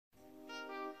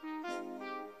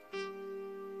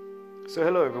So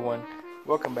hello everyone,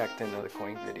 welcome back to another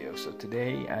coin video. So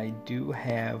today I do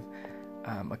have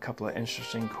a couple of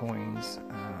interesting coins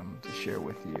to share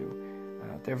with you.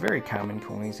 They're very common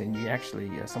coins, and you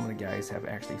actually some of the guys have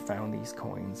actually found these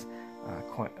coins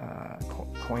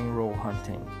coin roll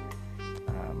hunting.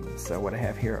 So what I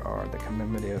have here are the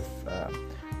commemorative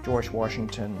George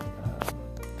Washington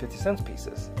 50 cents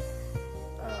pieces.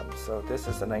 So this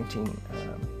is a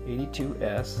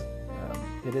 1982S.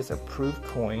 It is a approved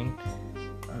coin,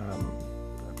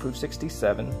 approved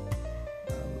 67,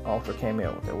 ultra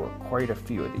cameo. There were quite a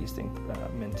few of these things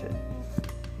minted.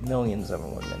 Millions of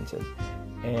them were minted.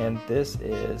 And this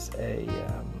is a,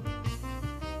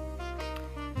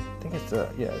 I think it's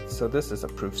a, yeah, so this is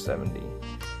approved 70.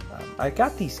 I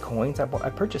got these coins, I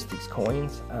purchased these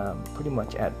coins pretty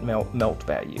much at melt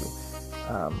value.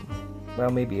 Well,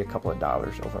 maybe a couple of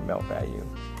dollars over melt value.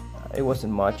 It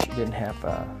wasn't much, it didn't have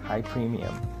a high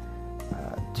premium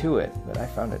to it, but I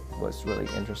found it was really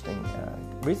interesting.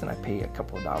 The reason I pay a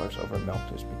couple of dollars over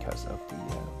melt is because of the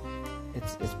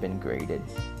it's been graded.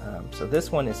 So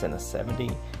this one is in a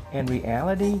 70. In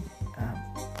reality,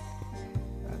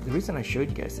 the reason I showed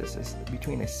you guys this is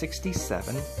between a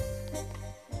 67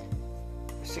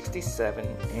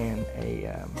 and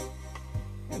a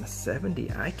 70.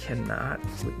 I cannot,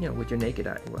 with your naked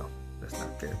eye. Well, that's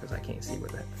not fair because I can't see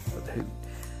with the hood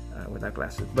without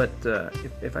glasses. But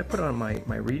if I put on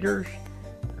my readers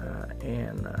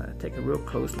and take a real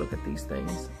close look at these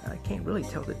things, I can't really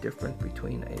tell the difference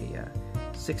between a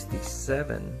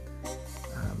 67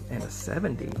 and a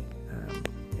 70.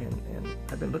 And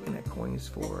I've been looking at coins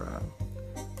for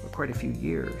quite a few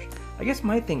years. I guess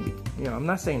my thing, I'm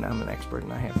not saying I'm an expert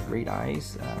and I have great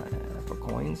eyes for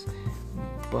coins,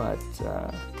 but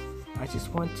I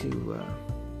just want to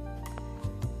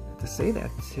say that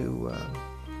to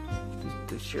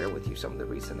share with you some of the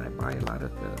reason I buy a lot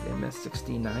of the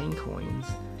MS69 coins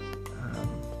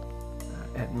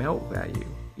at melt value,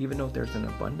 even though there's an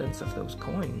abundance of those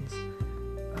coins.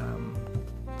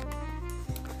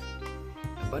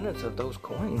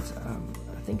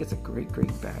 I think it's a great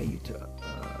value to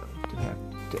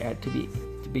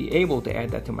be able to add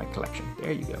that to my collection.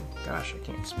 There you go. Gosh, I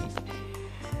can't speak.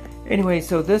 Anyway,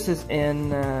 so this is in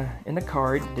the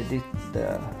card.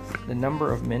 The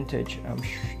number of mintage. I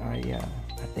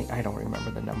think I don't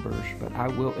remember the numbers, but I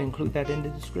will include that in the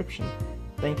description.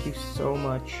 Thank you so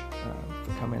much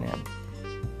for coming in.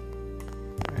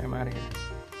 I'm out of here.